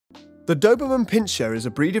The Doberman Pinscher is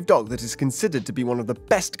a breed of dog that is considered to be one of the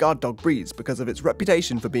best guard dog breeds because of its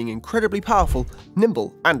reputation for being incredibly powerful,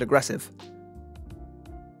 nimble, and aggressive.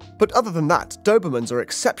 But other than that, Dobermans are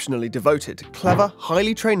exceptionally devoted, clever,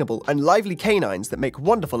 highly trainable, and lively canines that make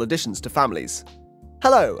wonderful additions to families.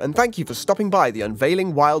 Hello, and thank you for stopping by the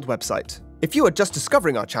Unveiling Wild website. If you are just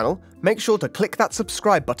discovering our channel, make sure to click that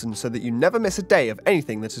subscribe button so that you never miss a day of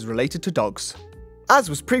anything that is related to dogs. As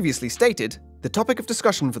was previously stated, the topic of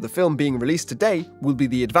discussion for the film being released today will be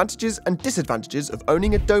the advantages and disadvantages of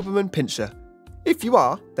owning a Doberman Pinscher. If you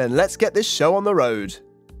are, then let's get this show on the road.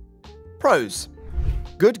 Pros.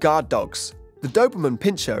 Good guard dogs. The Doberman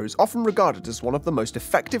Pinscher is often regarded as one of the most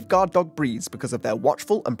effective guard dog breeds because of their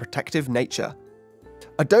watchful and protective nature.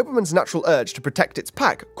 A Doberman's natural urge to protect its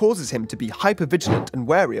pack causes him to be hyper-vigilant and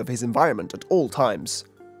wary of his environment at all times.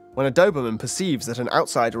 When a Doberman perceives that an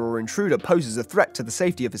outsider or intruder poses a threat to the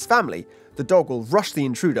safety of his family, the dog will rush the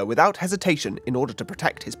intruder without hesitation in order to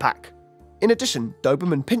protect his pack. In addition,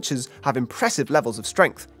 Doberman Pinschers have impressive levels of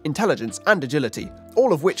strength, intelligence, and agility,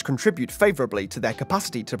 all of which contribute favourably to their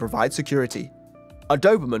capacity to provide security. A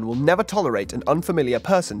Doberman will never tolerate an unfamiliar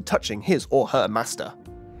person touching his or her master.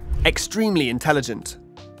 Extremely intelligent.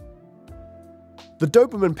 The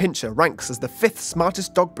Doberman Pinscher ranks as the 5th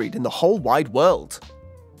smartest dog breed in the whole wide world.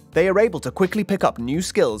 They are able to quickly pick up new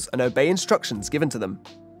skills and obey instructions given to them.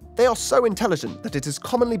 They are so intelligent that it is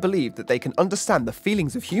commonly believed that they can understand the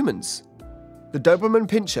feelings of humans. The Doberman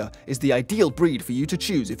Pinscher is the ideal breed for you to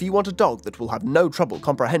choose if you want a dog that will have no trouble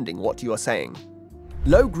comprehending what you are saying.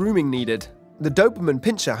 Low grooming needed. The Doberman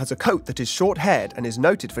Pinscher has a coat that is short-haired and is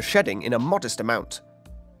noted for shedding in a modest amount.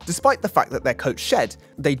 Despite the fact that their coats shed,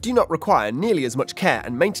 they do not require nearly as much care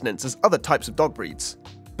and maintenance as other types of dog breeds.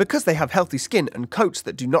 Because they have healthy skin and coats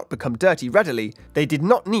that do not become dirty readily, they did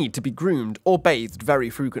not need to be groomed or bathed very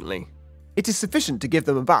frequently. It is sufficient to give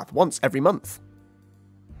them a bath once every month.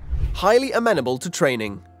 Highly amenable to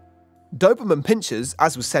training. Doberman Pinschers,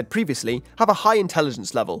 as was said previously, have a high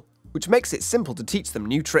intelligence level, which makes it simple to teach them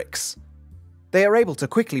new tricks. They are able to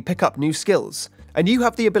quickly pick up new skills, and you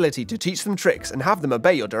have the ability to teach them tricks and have them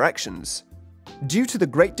obey your directions. Due to the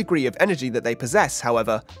great degree of energy that they possess,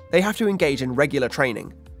 however, they have to engage in regular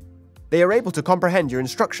training. They are able to comprehend your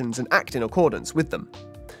instructions and act in accordance with them.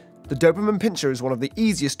 The Doberman Pinscher is one of the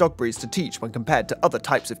easiest dog breeds to teach when compared to other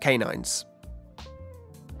types of canines.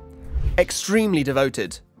 Extremely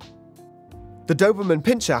devoted. The Doberman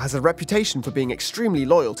Pinscher has a reputation for being extremely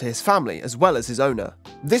loyal to his family as well as his owner.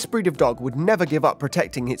 This breed of dog would never give up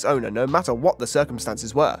protecting its owner no matter what the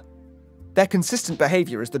circumstances were. Their consistent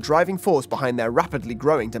behaviour is the driving force behind their rapidly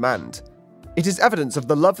growing demand. It is evidence of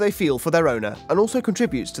the love they feel for their owner and also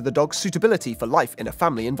contributes to the dog's suitability for life in a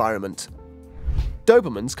family environment.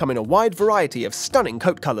 Dobermans come in a wide variety of stunning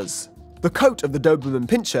coat colours. The coat of the Doberman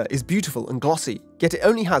Pinscher is beautiful and glossy, yet it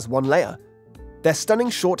only has one layer. Their stunning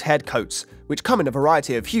short-haired coats, which come in a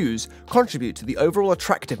variety of hues, contribute to the overall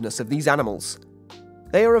attractiveness of these animals.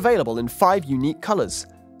 They are available in 5 unique colours,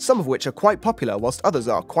 some of which are quite popular whilst others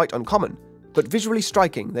are quite uncommon, but visually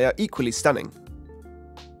striking, they are equally stunning.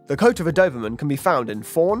 The coat of a Doberman can be found in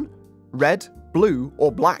fawn, red, blue,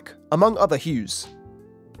 or black, among other hues.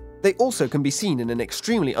 They also can be seen in an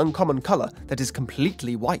extremely uncommon colour that is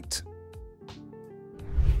completely white.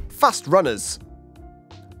 Fast runners.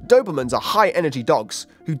 Dobermans are high-energy dogs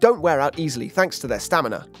who don't wear out easily thanks to their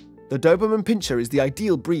stamina. The Doberman Pinscher is the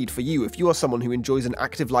ideal breed for you if you are someone who enjoys an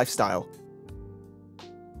active lifestyle.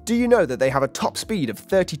 Do you know that they have a top speed of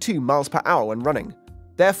 32 miles per hour when running?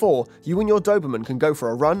 Therefore, you and your Doberman can go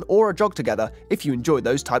for a run or a jog together if you enjoy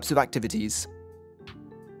those types of activities.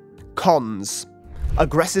 Cons.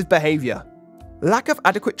 Aggressive behaviour. Lack of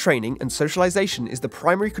adequate training and socialisation is the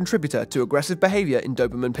primary contributor to aggressive behaviour in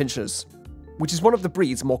Doberman Pinschers, which is one of the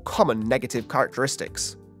breed's more common negative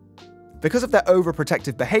characteristics. Because of their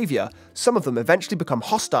overprotective behaviour, some of them eventually become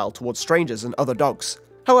hostile towards strangers and other dogs.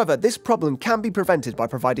 However, this problem can be prevented by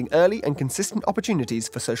providing early and consistent opportunities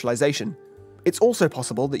for socialisation. It's also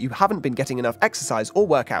possible that you haven't been getting enough exercise or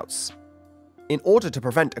workouts. In order to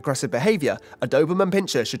prevent aggressive behaviour, a Doberman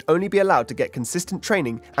Pinscher should only be allowed to get consistent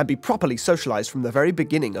training and be properly socialised from the very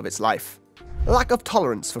beginning of its life. Lack of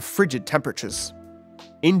tolerance for frigid temperatures.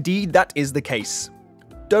 Indeed, that is the case.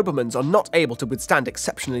 Dobermans are not able to withstand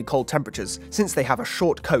exceptionally cold temperatures since they have a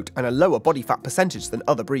short coat and a lower body fat percentage than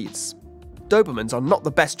other breeds. Dobermans are not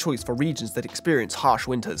the best choice for regions that experience harsh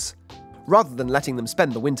winters, rather than letting them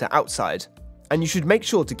spend the winter outside. And you should make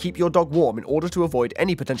sure to keep your dog warm in order to avoid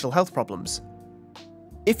any potential health problems.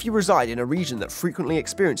 If you reside in a region that frequently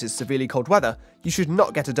experiences severely cold weather, you should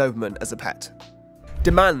not get a Doberman as a pet.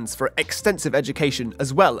 Demands for extensive education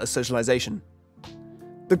as well as socialization.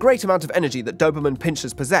 The great amount of energy that Doberman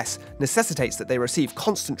Pinschers possess necessitates that they receive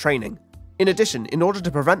constant training. In addition, in order to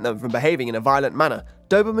prevent them from behaving in a violent manner,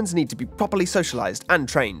 Dobermans need to be properly socialized and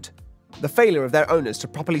trained. The failure of their owners to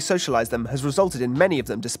properly socialize them has resulted in many of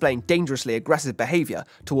them displaying dangerously aggressive behavior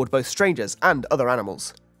toward both strangers and other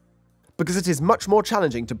animals. Because it is much more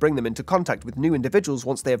challenging to bring them into contact with new individuals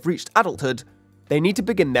once they have reached adulthood, they need to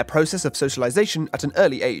begin their process of socialization at an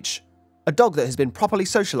early age. A dog that has been properly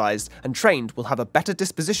socialized and trained will have a better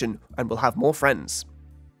disposition and will have more friends.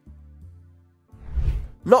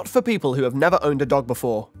 Not for people who have never owned a dog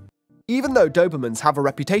before. Even though Dobermans have a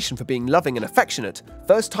reputation for being loving and affectionate,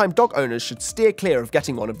 first-time dog owners should steer clear of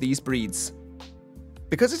getting one of these breeds.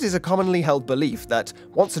 Because it is a commonly held belief that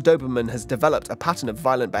once a Doberman has developed a pattern of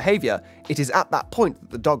violent behaviour, it is at that point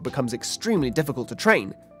that the dog becomes extremely difficult to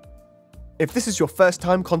train. If this is your first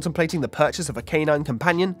time contemplating the purchase of a canine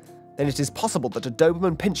companion, then it is possible that a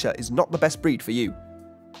Doberman Pinscher is not the best breed for you.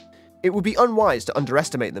 It would be unwise to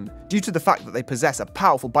underestimate them due to the fact that they possess a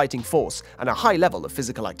powerful biting force and a high level of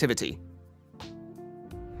physical activity.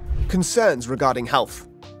 Concerns regarding health.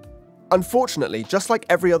 Unfortunately, just like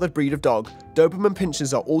every other breed of dog, Doberman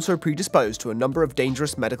Pinschers are also predisposed to a number of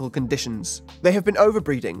dangerous medical conditions. They have been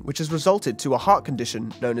overbreeding, which has resulted to a heart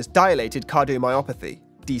condition known as dilated cardiomyopathy,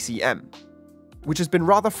 DCM, which has been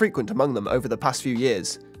rather frequent among them over the past few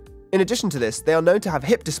years. In addition to this, they are known to have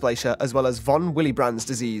hip dysplasia as well as von Willebrand's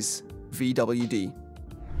disease, VWD.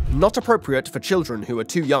 Not appropriate for children who are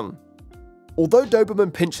too young. Although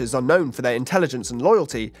Doberman Pinschers are known for their intelligence and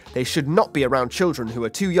loyalty, they should not be around children who are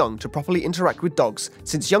too young to properly interact with dogs,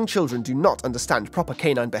 since young children do not understand proper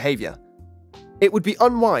canine behaviour. It would be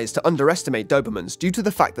unwise to underestimate Dobermans due to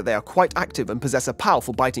the fact that they are quite active and possess a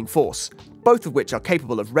powerful biting force, both of which are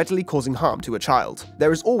capable of readily causing harm to a child.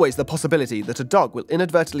 There is always the possibility that a dog will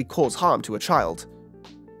inadvertently cause harm to a child.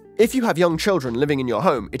 If you have young children living in your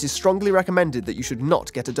home, it is strongly recommended that you should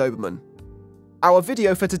not get a Doberman. Our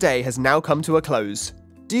video for today has now come to a close.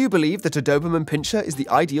 Do you believe that a Doberman Pinscher is the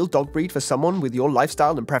ideal dog breed for someone with your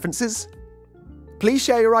lifestyle and preferences? Please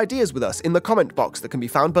share your ideas with us in the comment box that can be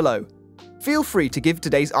found below. Feel free to give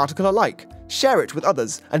today's article a like, share it with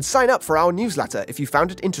others, and sign up for our newsletter if you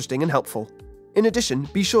found it interesting and helpful. In addition,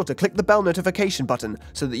 be sure to click the bell notification button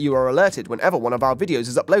so that you are alerted whenever one of our videos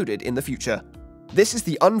is uploaded in the future. This is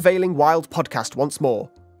the Unveiling Wild podcast once more.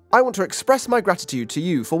 I want to express my gratitude to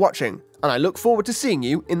you for watching, and I look forward to seeing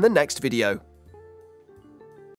you in the next video.